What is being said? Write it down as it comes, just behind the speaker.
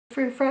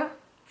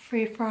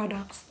Free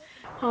products.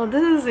 Oh,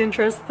 this is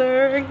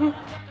interesting.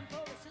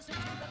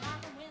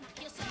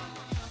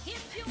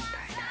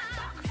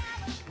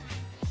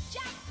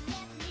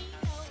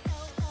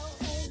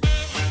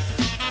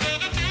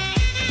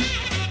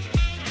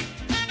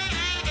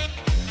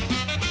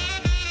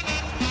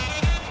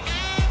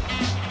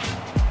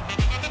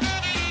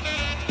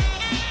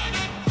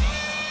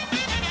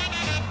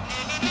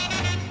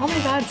 Oh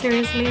my god,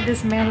 seriously,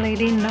 this mail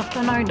lady knocked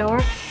on our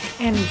door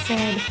and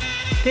said,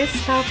 this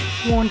stuff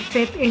won't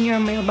fit in your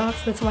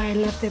mailbox, that's why I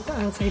left it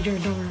outside your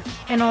door.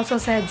 And also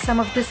said some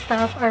of the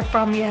stuff are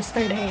from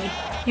yesterday.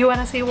 You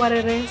wanna see what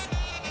it is?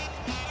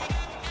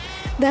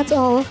 That's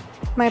all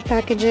my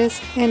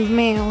packages and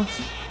mails.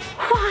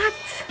 What?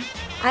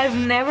 I've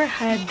never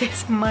had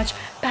this much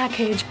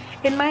package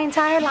in my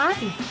entire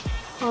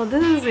life. Oh,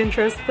 this is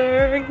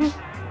interesting.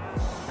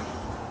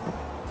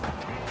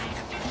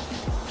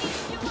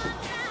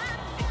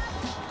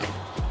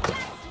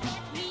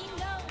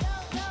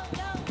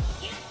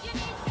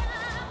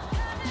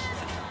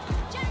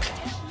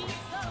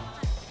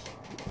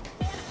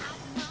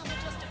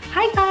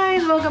 Hi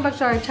guys, welcome back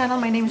to our channel.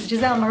 My name is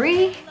Gizle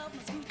Marie.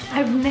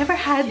 I've never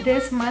had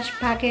this much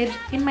package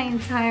in my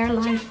entire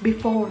life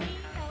before.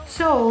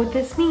 So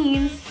this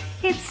means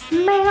it's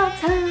mail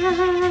time.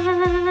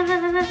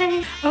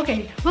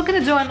 Okay, we're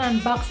gonna do an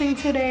unboxing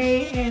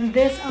today, and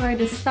these are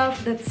the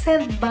stuff that's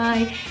sent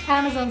by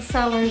Amazon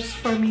sellers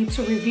for me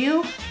to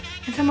review.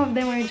 And some of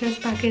them are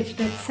just packaged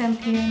that's sent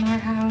here in our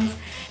house.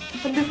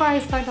 But before I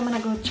start, I'm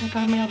gonna go check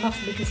our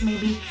mailbox because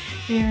maybe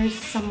there's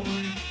some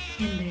more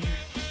in there.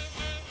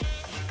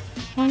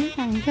 Oh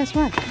yeah, guess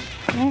what?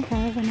 I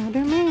have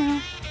another mail.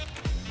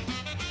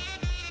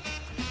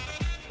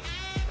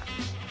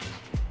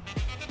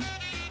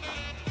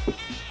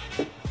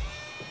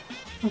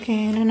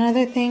 Okay, and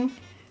another thing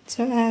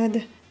to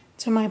add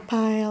to my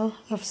pile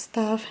of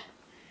stuff.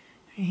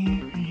 Right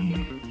here,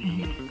 right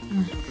here,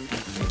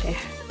 right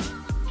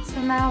there.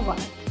 So now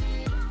what?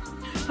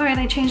 Alright,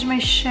 I changed my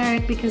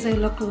shirt because I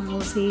look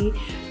lousy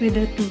with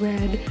that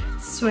red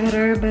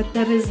sweater, but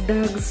that is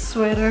Doug's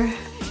sweater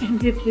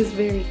and it is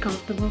very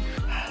comfortable.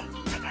 Hey,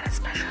 I got a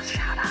special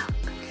shout out.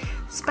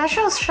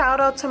 Special shout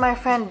out to my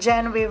friend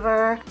Jen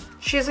Weaver.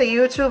 She's a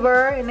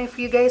YouTuber, and if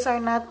you guys are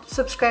not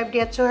subscribed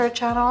yet to her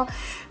channel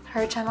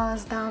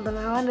is down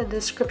below in the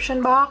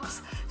description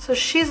box. So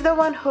she's the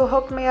one who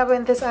hooked me up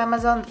in this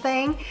Amazon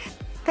thing.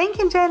 Thank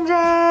you, Jen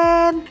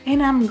Jen!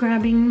 And I'm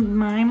grabbing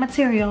my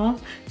material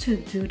to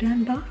do the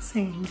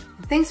unboxing.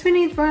 Things we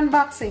need for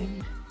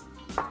unboxing: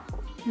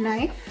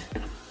 knife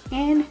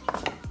and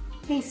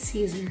a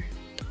scissor.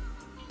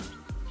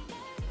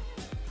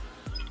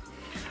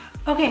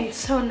 Okay,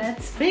 so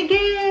let's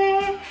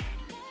begin!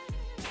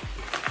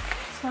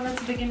 So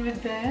let's begin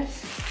with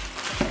this.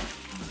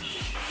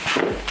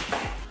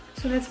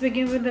 So let's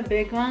begin with the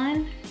big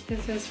one.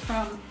 This is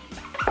from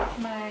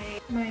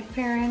my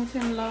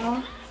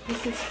parents-in-law.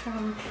 This is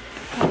from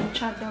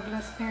Chad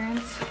Douglas'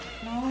 parents.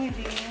 No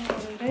idea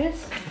what it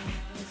is.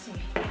 Let's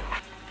see.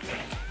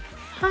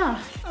 Huh.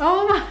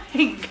 Oh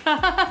my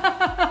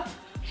gosh.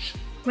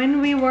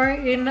 When we were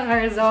in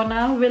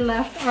Arizona, we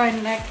left our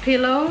neck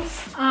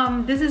pillows.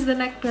 This is the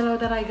neck pillow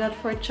that I got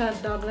for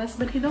Chad Douglas,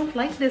 but he don't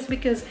like this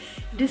because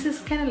this is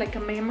kind of like a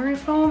memory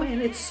foam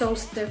and it's so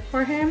stiff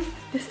for him.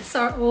 This is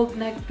our old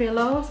neck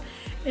pillows,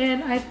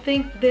 and I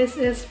think this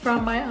is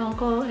from my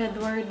Uncle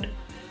Edward.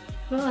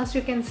 Well, as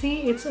you can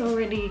see, it's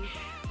already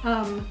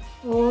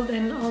old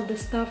and all the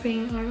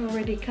stuffing are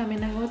already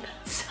coming out.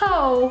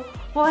 So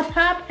what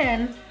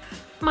happened?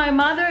 My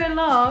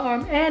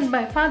mother-in-law and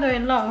my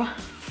father-in-law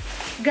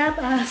got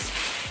us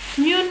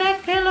new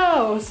neck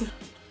pillows.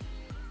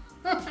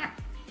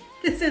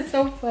 This is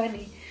so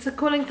funny. It's a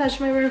Cooling Touch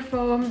memory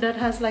foam that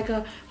has like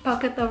a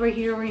pocket over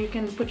here where you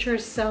can put your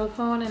cell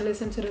phone and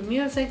listen to the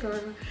music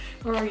or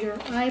your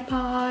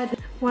iPod.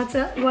 What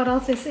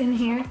else is in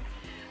here?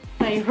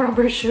 My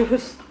rubber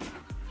shoes.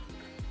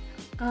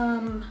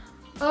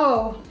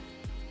 Oh,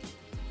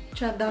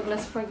 Chad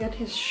Douglas forgot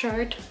his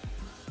shirt,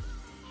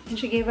 and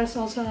she gave us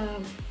also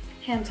a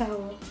hand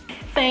towel.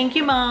 Thank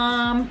you,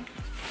 Mom.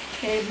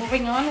 Okay,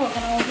 moving on, we're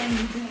gonna open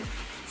the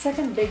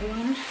second big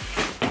one,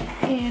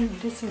 and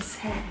this is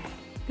heavy.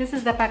 This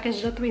is the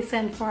package that we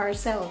sent for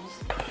ourselves.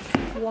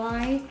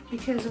 Why?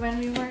 Because when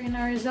we were in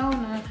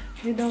Arizona,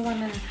 we don't want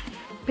to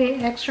pay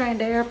extra in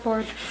the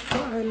airport for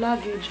our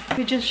luggage.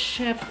 We just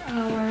shipped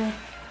our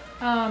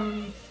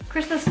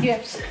Christmas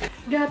gifts.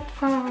 Got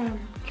for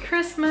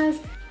Christmas.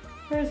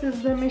 First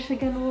is the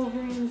Michigan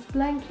Wolverines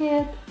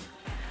blanket,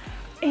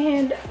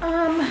 and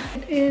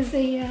it is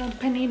a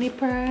panini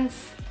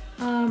purse.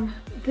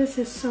 This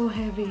is so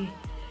heavy.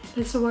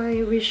 That's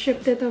why we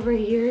shipped it over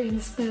here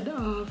instead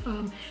of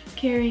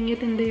carrying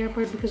it in the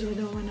airport, because we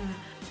don't want to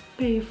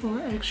pay for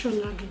extra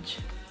luggage.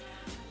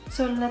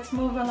 So let's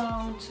move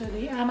along to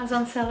the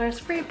Amazon sellers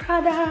free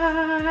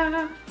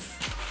products.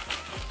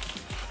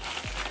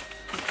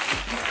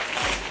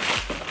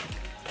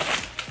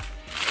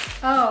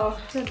 Oh,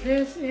 so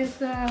this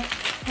is a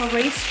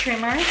waist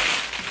trimmer.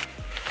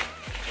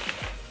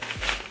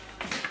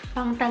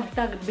 Pang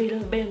tagtag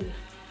bil.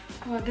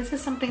 Oh, this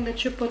is something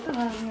that you put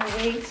on your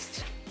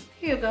waist.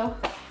 Here you go.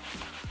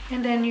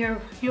 And then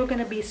you're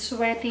gonna be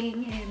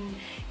sweating and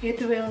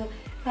it will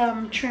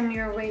trim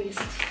your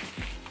waist.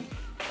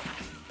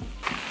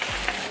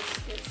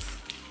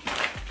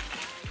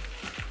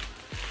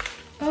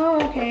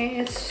 Oh, okay,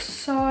 it's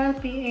soil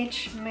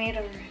pH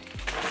meter.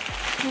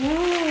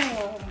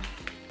 Oh.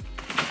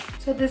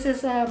 So this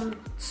is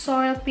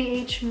soil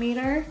pH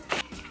meter,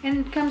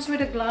 and it comes with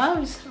the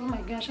gloves. Oh my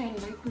gosh, I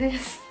like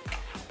this.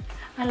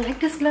 I like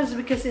this gloves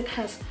because it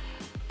has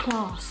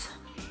claws.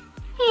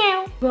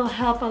 Yeah, will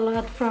help a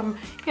lot from,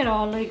 you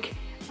know, like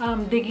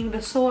digging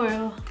the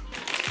soil.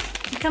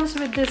 It comes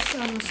with this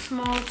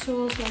small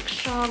tools like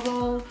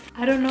shovel.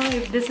 I don't know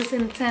if this is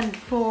intended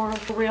for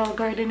real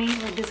gardening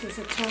or this is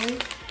a toy.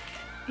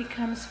 It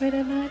comes with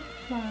a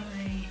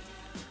butterfly.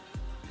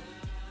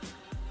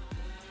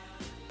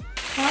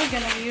 I'm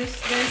gonna use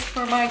this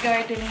for my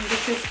gardening.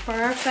 This is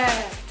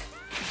perfect.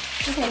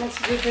 Okay,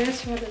 let's do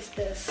this. What is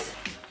this?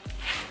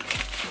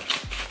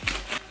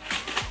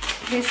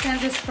 They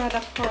sent this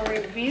product for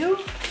review.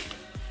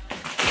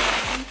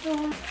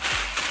 Oh,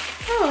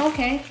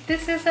 okay.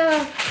 This is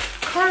a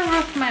car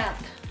roof mat.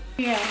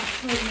 Yeah,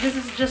 this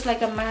is just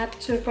like a mat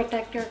to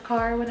protect your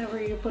car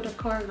whenever you put a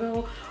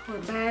cargo or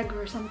bag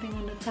or something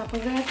on the top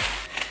of it.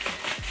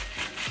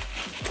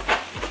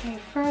 Okay,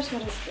 first,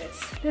 what is this?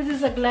 This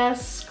is a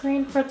glass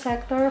screen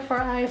protector for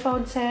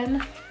iPhone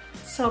 10.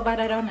 So bad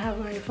I don't have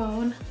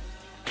iPhone.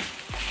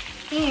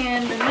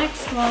 And the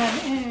next one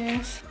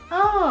is,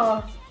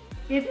 oh,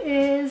 it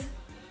is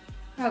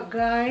a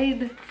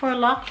guide for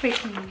lock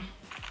picking.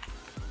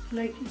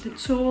 Like the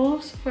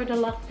tools for the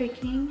lock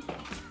picking.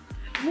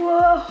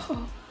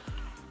 Whoa!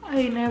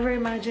 I never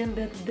imagined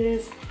that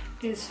this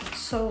is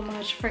so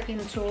much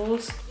freaking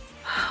tools.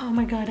 Oh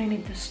my god, I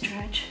need to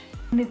stretch.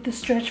 I need to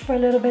stretch for a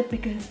little bit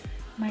because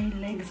my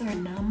legs are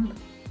numb.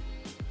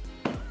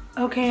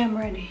 Okay, I'm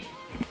ready.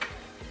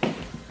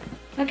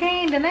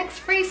 Okay, the next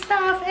free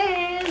stuff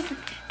is,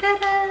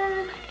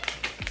 ta-da!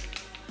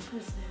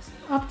 What is this?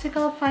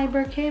 Optical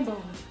fiber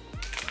cable.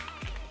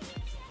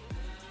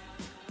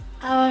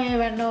 I don't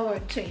even know where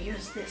to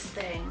use this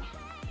thing.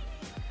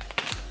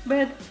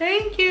 But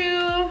thank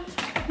you!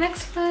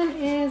 Next one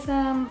is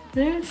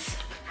this.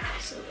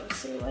 So let's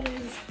see, what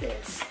is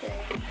this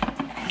thing?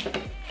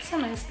 It's a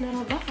nice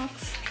little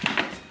box.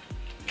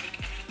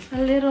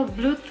 A little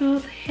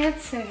Bluetooth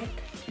headset.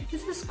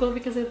 This is cool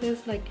because it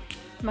is like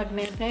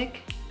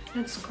magnetic.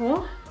 That's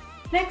cool.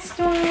 Next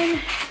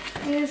one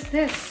is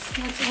this.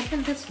 Let's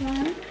open this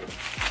one.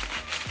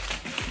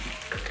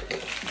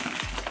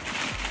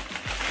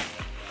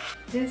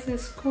 This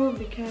is cool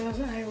because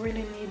I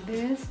really need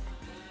this.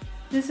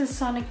 This is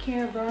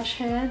Sonicare brush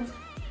heads.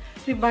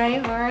 We buy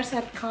ours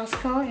at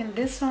Costco and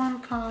this one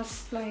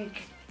costs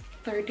like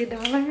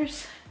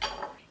 $30.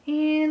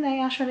 And I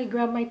actually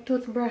grabbed my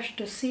toothbrush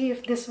to see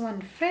if this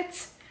one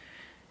fits.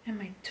 And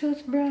my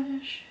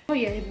toothbrush. Oh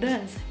yeah, it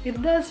does. It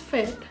does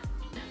fit.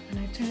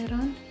 When I turn it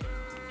on.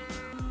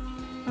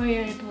 Oh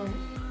yeah, it worked.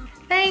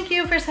 Thank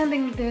you for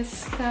sending me this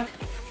stuff.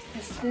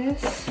 Is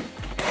this?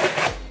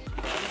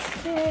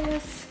 Is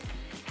this?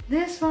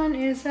 This one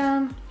is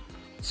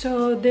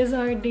so these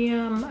are the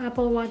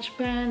Apple Watch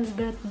bands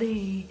that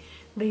they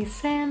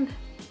send,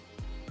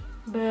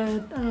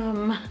 but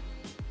I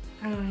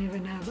don't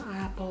even have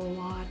Apple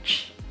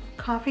Watch.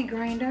 Coffee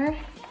grinder.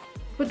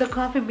 Put the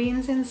coffee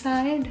beans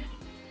inside.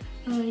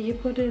 You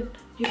put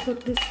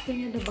this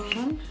thing at the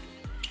bottom,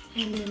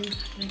 and then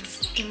like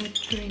start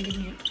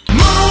grinding it.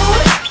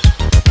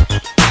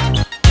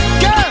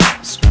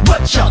 Girls,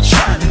 what y'all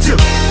trying to do?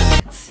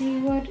 Let's see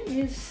what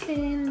is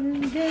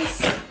in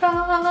this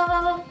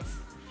box.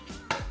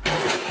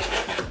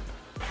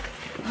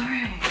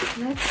 Alright,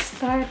 let's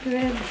start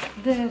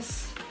with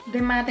this, the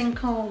matting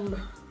comb.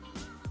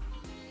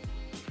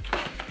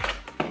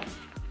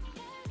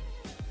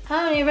 I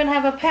don't even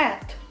have a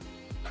pet.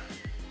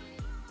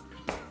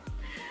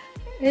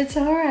 It's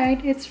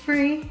alright, it's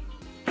free.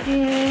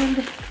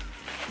 And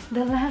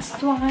the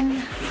last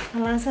one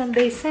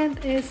they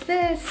sent is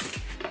this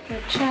for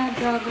Chad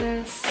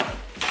Douglas.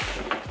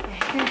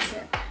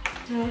 Headset.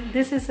 So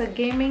this is a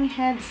gaming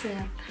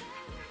headset.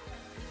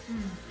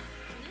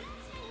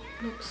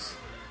 Looks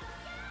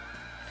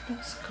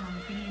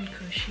comfy and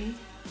cushy.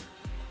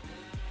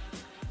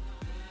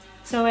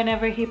 So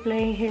whenever he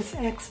plays his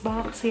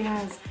Xbox, he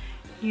has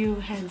new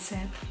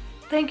headset.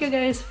 Thank you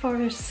guys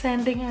for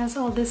sending us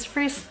all this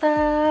free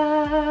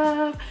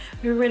stuff.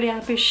 We really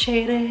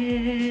appreciate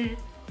it.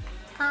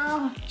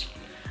 Ouch!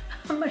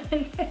 My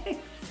legs.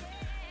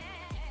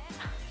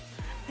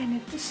 I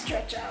need to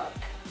stretch out.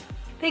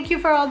 Thank you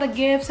for all the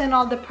gifts and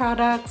all the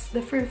products,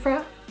 the free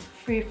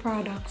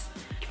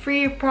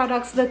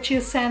products that you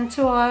sent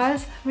to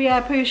us. We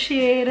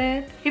appreciate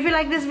it. If you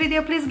like this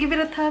video, please give it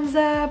a thumbs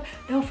up.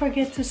 Don't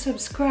forget to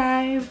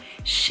subscribe.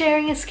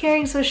 Sharing is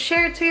caring, so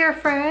share it to your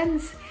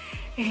friends.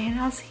 And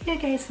I'll see you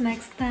guys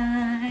next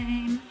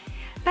time.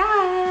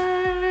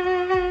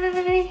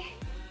 Bye!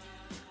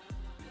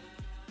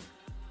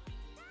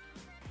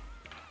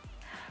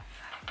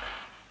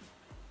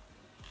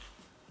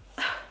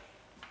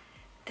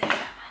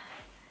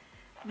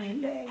 My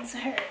legs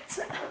hurt.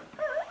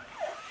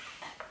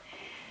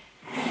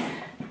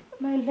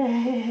 My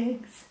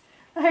legs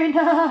are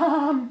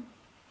numb.